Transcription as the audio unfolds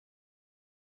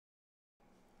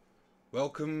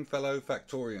Welcome fellow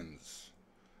Factorians.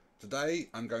 Today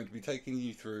I'm going to be taking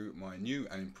you through my new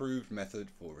and improved method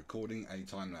for recording a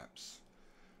time-lapse.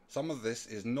 Some of this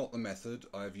is not the method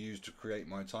I have used to create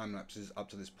my time-lapses up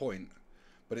to this point,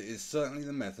 but it is certainly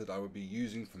the method I will be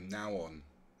using from now on.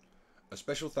 A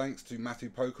special thanks to Matthew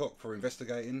Pocock for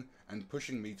investigating and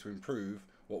pushing me to improve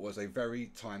what was a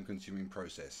very time-consuming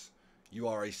process. You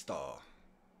are a star.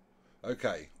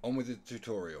 Okay, on with the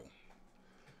tutorial.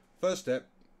 First step,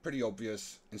 pretty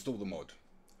obvious, install the mod.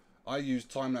 I use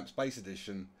Timelapse Base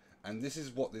Edition and this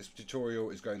is what this tutorial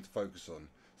is going to focus on.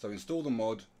 So install the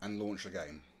mod and launch the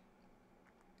game.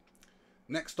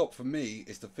 Next stop for me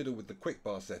is to fiddle with the quick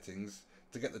bar settings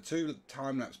to get the two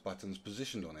time-lapse buttons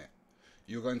positioned on it.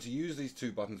 You're going to use these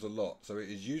two buttons a lot, so it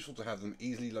is useful to have them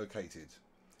easily located.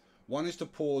 One is to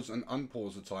pause and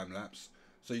unpause the time-lapse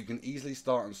so you can easily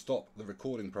start and stop the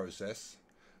recording process.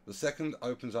 The second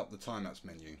opens up the time-lapse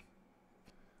menu.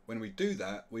 When we do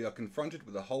that, we are confronted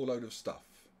with a whole load of stuff.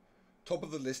 Top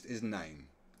of the list is name.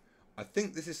 I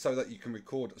think this is so that you can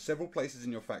record several places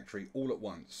in your factory all at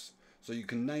once, so you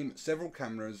can name several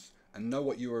cameras and know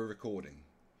what you are recording.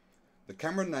 The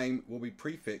camera name will be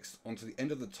prefixed onto the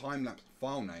end of the time-lapse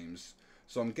file names,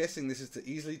 so I'm guessing this is to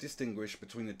easily distinguish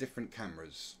between the different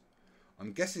cameras.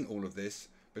 I'm guessing all of this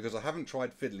because I haven't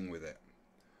tried fiddling with it.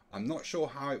 I'm not sure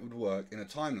how it would work in a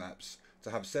time-lapse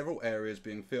to have several areas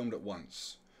being filmed at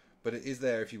once, but it is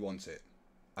there if you want it,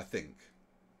 I think.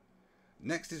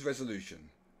 Next is resolution.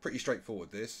 Pretty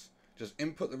straightforward this. Just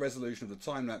input the resolution of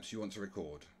the time-lapse you want to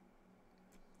record.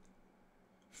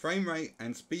 Frame rate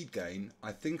and speed gain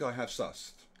I think I have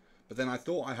sussed, but then I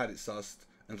thought I had it sussed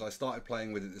until I started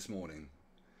playing with it this morning.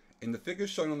 In the figures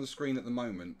shown on the screen at the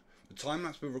moment, the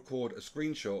time-lapse will record a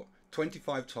screenshot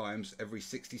 25 times every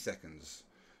 60 seconds.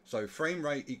 So frame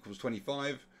rate equals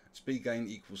 25, speed gain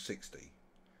equals 60.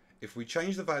 If we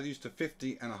change the values to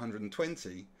 50 and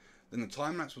 120, then the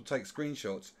time-lapse will take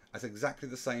screenshots at exactly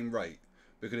the same rate,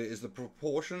 because it is the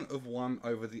proportion of one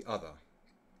over the other.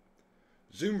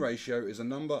 Zoom ratio is a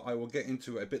number I will get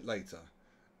into a bit later.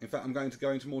 In fact, I'm going to go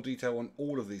into more detail on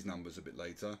all of these numbers a bit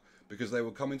later, because they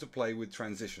will come into play with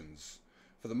transitions.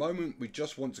 For the moment, we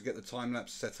just want to get the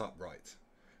time-lapse set up right.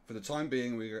 For the time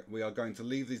being, we are going to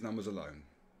leave these numbers alone.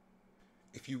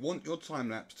 If you want your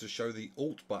time-lapse to show the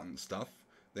Alt button stuff,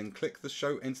 then click the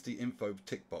Show Entity Info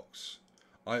tick box.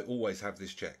 I always have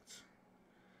this checked.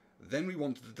 Then we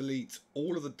want to delete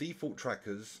all of the default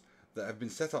trackers that have been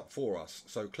set up for us,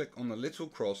 so click on the little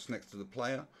cross next to the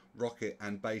player, rocket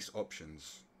and base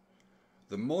options.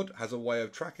 The mod has a way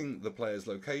of tracking the player's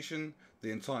location,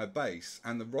 the entire base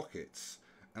and the rockets,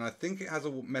 and I think it has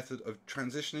a method of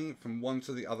transitioning from one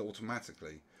to the other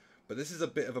automatically, but this is a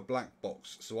bit of a black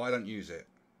box, so I don't use it.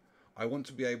 I want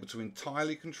to be able to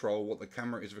entirely control what the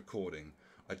camera is recording.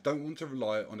 I don't want to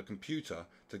rely on a computer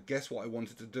to guess what I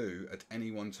want it to do at any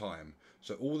one time.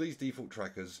 So all these default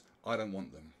trackers, I don't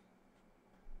want them.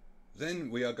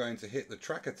 Then we are going to hit the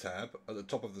tracker tab at the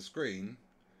top of the screen,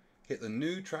 hit the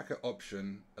new tracker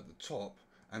option at the top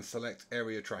and select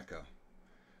area tracker.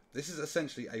 This is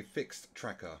essentially a fixed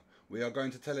tracker. We are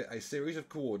going to tell it a series of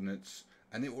coordinates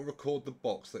and it will record the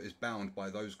box that is bound by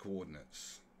those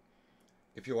coordinates.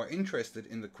 If you are interested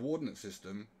in the coordinate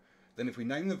system, then if we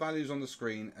name the values on the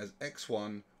screen as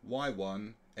x1,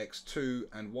 y1, x2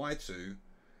 and y2,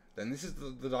 then this is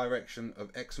the direction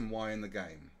of x and y in the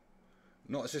game.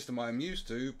 Not a system I am used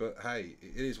to, but hey,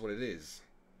 it is what it is.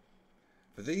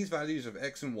 For these values of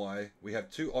x and y, we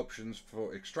have two options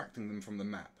for extracting them from the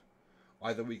map.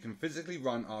 Either we can physically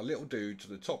run our little dude to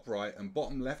the top right and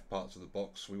bottom left parts of the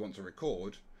box we want to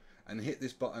record, and hit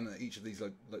this button at each of these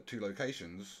two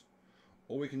locations,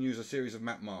 or we can use a series of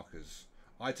map markers.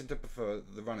 I tend to prefer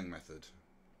the running method.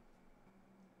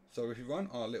 So if we run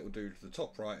our little dude to the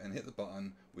top right and hit the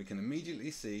button, we can immediately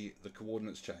see the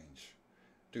coordinates change.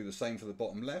 Do the same for the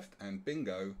bottom left and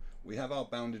bingo, we have our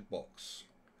bounded box.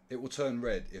 It will turn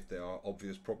red if there are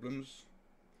obvious problems.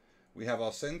 We have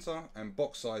our center and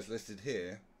box size listed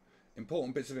here.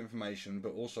 Important bits of information,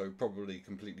 but also probably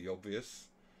completely obvious.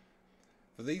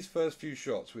 For these first few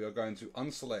shots, we are going to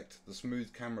unselect the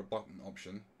smooth camera button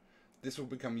option. This will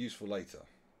become useful later.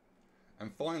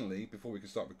 And finally, before we can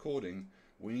start recording,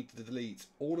 we need to delete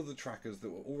all of the trackers that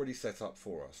were already set up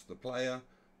for us, the player,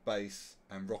 base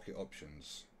and rocket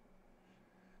options.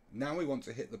 Now we want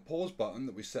to hit the pause button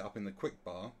that we set up in the quick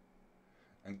bar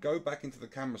and go back into the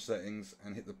camera settings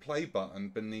and hit the play button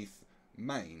beneath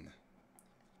main.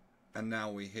 And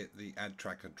now we hit the add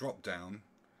tracker drop down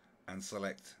and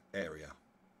select area.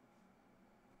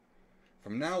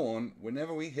 From now on,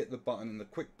 whenever we hit the button in the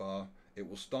quick bar, it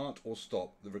will start or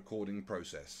stop the recording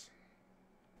process.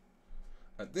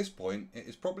 At this point, it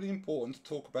is probably important to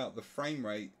talk about the frame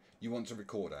rate you want to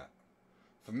record at.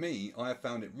 For me, I have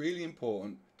found it really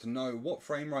important to know what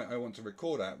frame rate I want to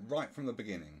record at right from the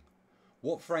beginning.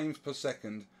 What frames per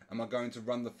second am I going to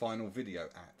run the final video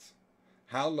at?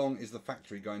 How long is the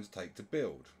factory going to take to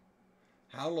build?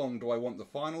 How long do I want the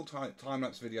final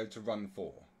time-lapse video to run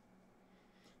for?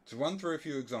 To run through a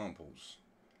few examples.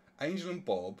 Angel and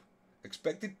Bob,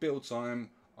 expected build time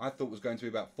I thought was going to be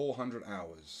about 400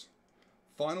 hours.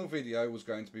 Final video was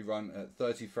going to be run at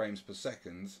 30 frames per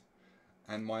second,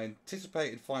 and my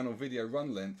anticipated final video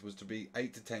run length was to be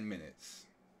 8 to 10 minutes.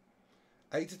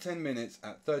 8 to 10 minutes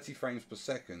at 30 frames per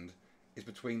second is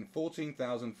between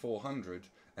 14,400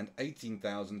 and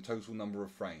 18,000 total number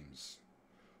of frames.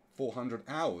 400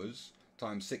 hours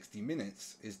times 60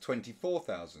 minutes is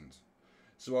 24,000.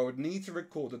 So I would need to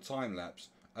record the time lapse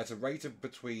at a rate of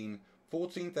between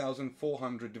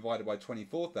 14,400 divided by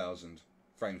 24,000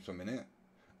 frames per minute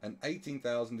and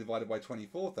 18,000 divided by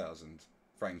 24,000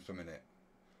 frames per minute.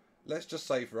 Let's just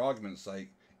say, for argument's sake,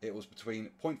 it was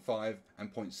between 0.5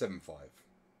 and 0.75.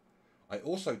 I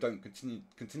also don't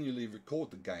continually record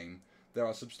the game. There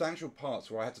are substantial parts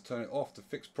where I had to turn it off to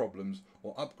fix problems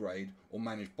or upgrade or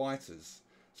manage biters.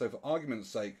 So for argument's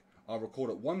sake, I'll record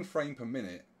at 1 frame per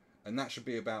minute, and that should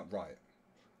be about right.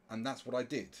 And that's what I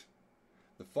did.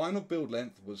 The final build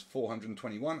length was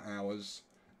 421 hours,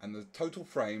 and the total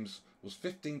frames was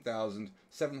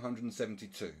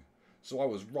 15,772. So I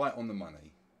was right on the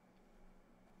money.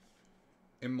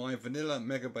 In my vanilla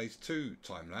Megabase 2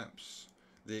 time-lapse,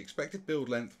 the expected build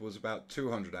length was about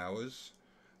 200 hours,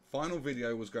 final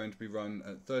video was going to be run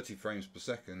at 30 frames per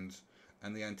second,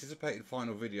 and the anticipated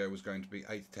final video was going to be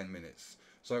 8 to 10 minutes.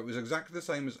 So it was exactly the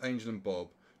same as Angel and Bob,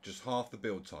 just half the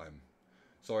build time.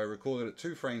 So I recorded at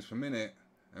 2 frames per minute,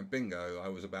 and bingo, I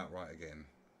was about right again.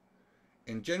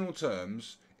 In general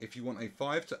terms, if you want a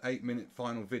 5 to 8 minute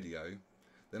final video,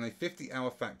 then a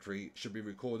 50-hour factory should be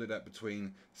recorded at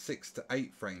between 6 to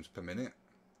 8 frames per minute,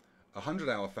 a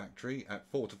 100-hour factory at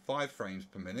 4 to 5 frames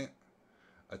per minute,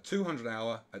 a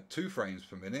 200-hour at 2 frames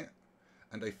per minute,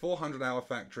 and a 400-hour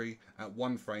factory at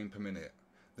 1 frame per minute.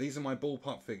 These are my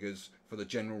ballpark figures for the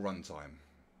general runtime.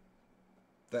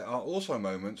 There are also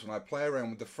moments when I play around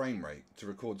with the frame rate to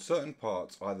record certain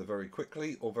parts either very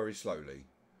quickly or very slowly.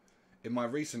 In my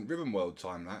recent Ribbon World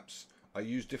time-lapse, I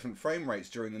used different frame rates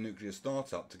during the nuclear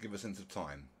startup to give a sense of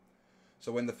time.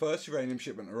 So when the first uranium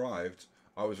shipment arrived,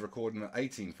 I was recording at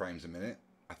 18 frames a minute,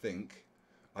 I think.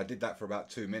 I did that for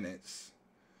about 2 minutes.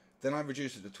 Then I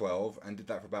reduced it to 12 and did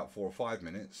that for about 4 or 5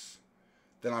 minutes.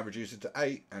 Then I reduced it to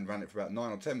 8 and ran it for about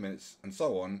 9 or 10 minutes, and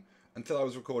so on, until I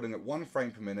was recording at 1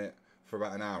 frame per minute for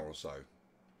about an hour or so.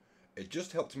 It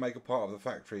just helped to make a part of the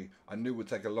factory I knew would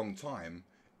take a long time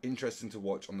interesting to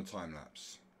watch on the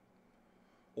time-lapse.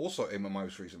 Also in my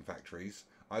most recent factories,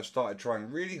 I've started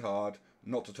trying really hard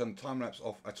not to turn the time-lapse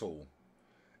off at all.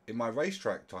 In my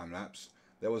racetrack time-lapse,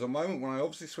 there was a moment when I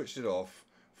obviously switched it off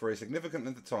for a significant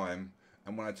length of time,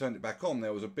 and when I turned it back on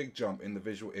there was a big jump in the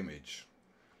visual image.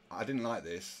 I didn't like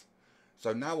this,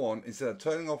 so now on, instead of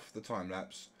turning off the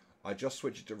time-lapse, I just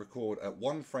switch it to record at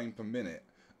 1 frame per minute,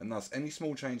 and thus any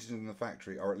small changes in the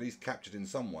factory are at least captured in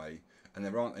some way, and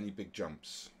there aren't any big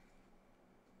jumps.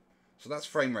 So that's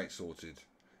frame rate sorted.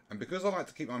 And because I like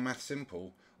to keep my math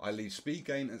simple, I leave speed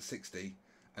gain at 60,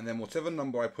 and then whatever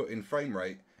number I put in frame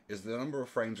rate is the number of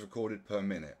frames recorded per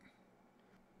minute.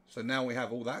 So now we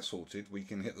have all that sorted, we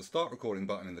can hit the start recording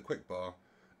button in the quick bar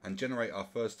and generate our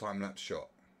first time-lapse shot.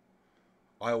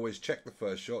 I always check the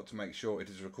first shot to make sure it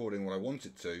is recording what I want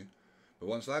it to, but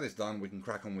once that is done we can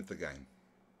crack on with the game.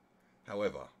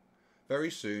 However,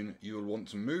 very soon you will want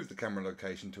to move the camera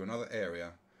location to another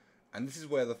area, and this is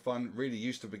where the fun really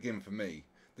used to begin for me.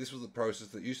 This was the process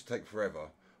that used to take forever,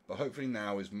 but hopefully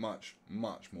now is much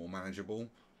more manageable.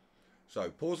 So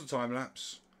pause the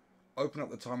time-lapse, open up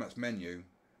the time-lapse menu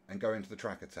and go into the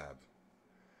tracker tab.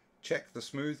 Check the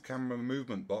smooth camera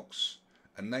movement box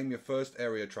and name your first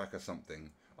area tracker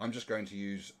something. I'm just going to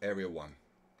use area 1.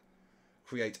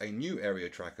 Create a new area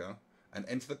tracker and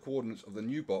enter the coordinates of the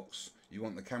new box you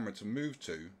want the camera to move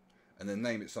to, and then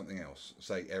name it something else,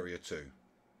 say area 2.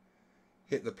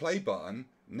 Hit the play button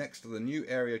next to the new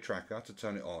area tracker to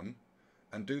turn it on,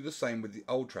 and do the same with the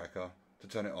old tracker to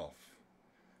turn it off.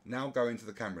 Now go into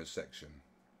the cameras section.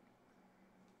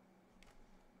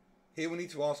 Here we need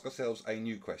to ask ourselves a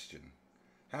new question.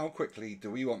 How quickly do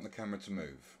we want the camera to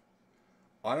move?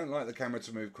 I don't like the camera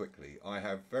to move quickly. I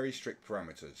have very strict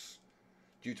parameters.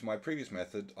 Due to my previous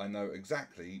method, I know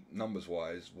exactly, numbers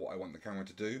wise, what I want the camera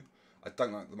to do. I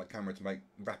don't like the camera to make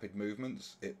rapid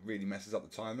movements. It really messes up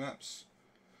the time lapse.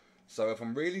 So if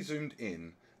I'm really zoomed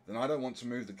in, then I don't want to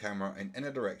move the camera in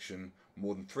any direction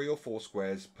more than 3 or 4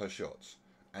 squares per shot.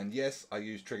 And yes, I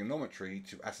use trigonometry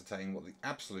to ascertain what the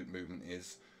absolute movement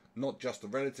is, not just the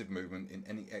relative movement in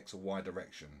any X or Y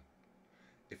direction.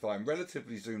 If I'm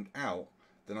relatively zoomed out,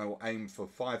 then I will aim for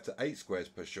 5 to 8 squares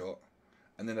per shot,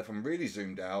 and then if I'm really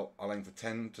zoomed out, I'll aim for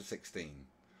 10 to 16.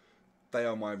 They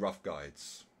are my rough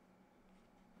guides.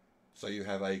 So you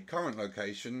have a current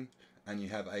location and you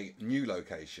have a new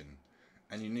location,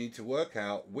 and you need to work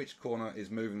out which corner is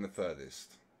moving the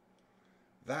furthest.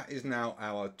 That is now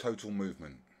our total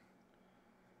movement.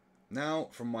 Now,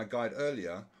 from my guide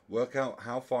earlier, work out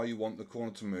how far you want the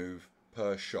corner to move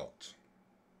per shot.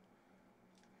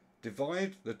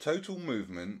 Divide the total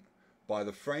movement by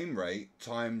the frame rate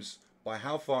times by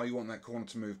how far you want that corner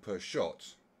to move per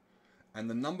shot, and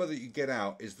the number that you get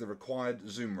out is the required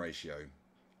zoom ratio,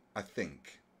 I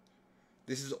think.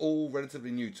 This is all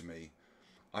relatively new to me.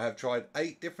 I have tried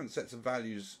 8 different sets of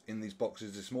values in these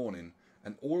boxes this morning,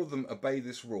 and all of them obey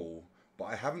this rule, but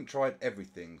I haven't tried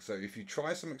everything, so if you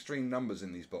try some extreme numbers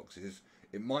in these boxes,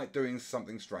 it might do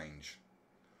something strange.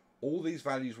 All these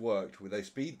values worked with a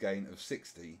speed gain of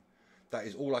 60. That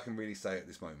is all I can really say at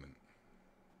this moment.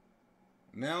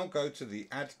 Now go to the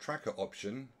Add Tracker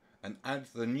option and add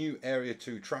the new Area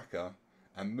 2 tracker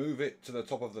and move it to the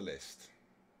top of the list.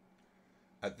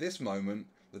 At this moment,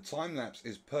 the time lapse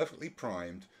is perfectly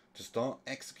primed to start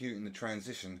executing the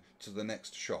transition to the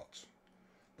next shot.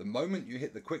 The moment you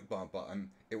hit the quick bar button,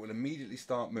 it will immediately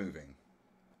start moving.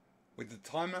 With the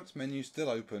time lapse menu still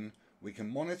open, we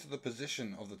can monitor the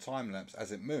position of the time lapse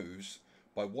as it moves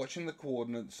by watching the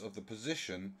coordinates of the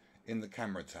position in the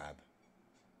camera tab.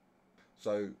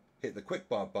 So hit the quick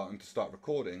bar button to start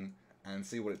recording and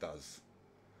see what it does.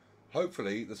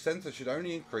 Hopefully the sensor should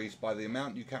only increase by the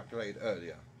amount you calculated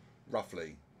earlier,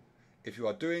 roughly. If you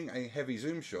are doing a heavy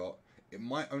zoom shot, it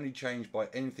might only change by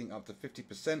anything up to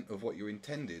 50% of what you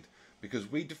intended, because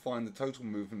we define the total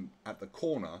movement at the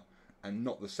corner and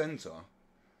not the center,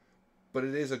 but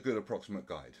it is a good approximate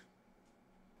guide.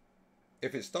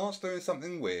 If it starts doing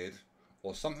something weird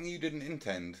or something you didn't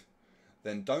intend,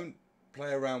 then don't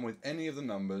play around with any of the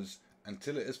numbers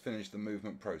until it has finished the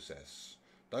movement process.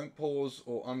 Don't pause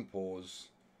or unpause.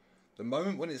 The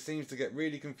moment when it seems to get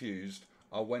really confused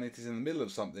are when it is in the middle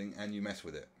of something and you mess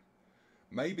with it.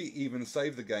 Maybe even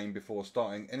save the game before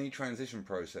starting any transition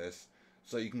process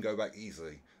so you can go back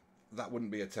easily. That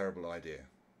wouldn't be a terrible idea.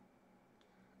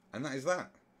 And that is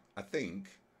that, I think.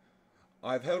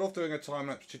 I've held off doing a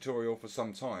time-lapse tutorial for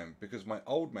some time because my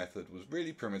old method was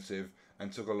really primitive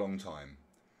and took a long time.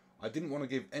 I didn't want to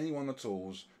give anyone the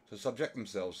tools to subject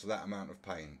themselves to that amount of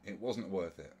pain. It wasn't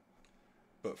worth it.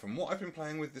 But from what I've been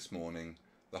playing with this morning,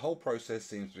 the whole process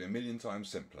seems to be a million times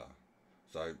simpler.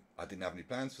 So I didn't have any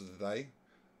plans for today.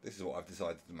 This is what I've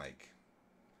decided to make.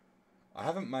 I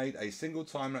haven't made a single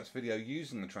time-lapse video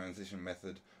using the transition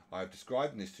method I have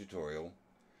described in this tutorial,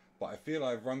 but I feel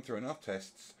I've run through enough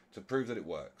tests to prove that it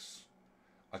works.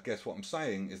 I guess what I'm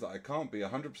saying is that I can't be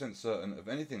 100% certain of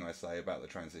anything I say about the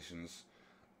transitions,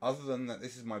 other than that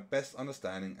this is my best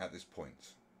understanding at this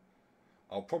point.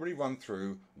 I'll probably run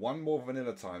through one more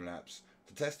vanilla time-lapse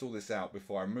to test all this out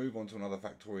before I move on to another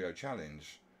Factorio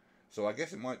challenge, so I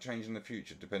guess it might change in the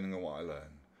future depending on what I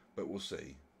learn, but we'll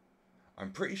see.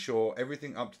 I'm pretty sure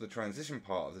everything up to the transition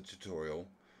part of the tutorial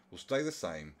will stay the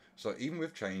same, so even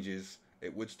with changes,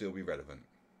 it would still be relevant.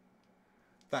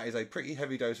 That is a pretty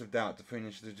heavy dose of doubt to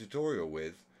finish the tutorial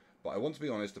with, but I want to be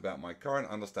honest about my current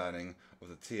understanding of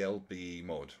the TLBE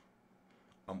mod.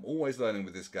 I'm always learning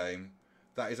with this game.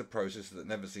 That is a process that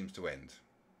never seems to end.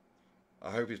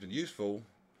 I hope it's been useful.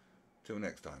 Till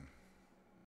next time.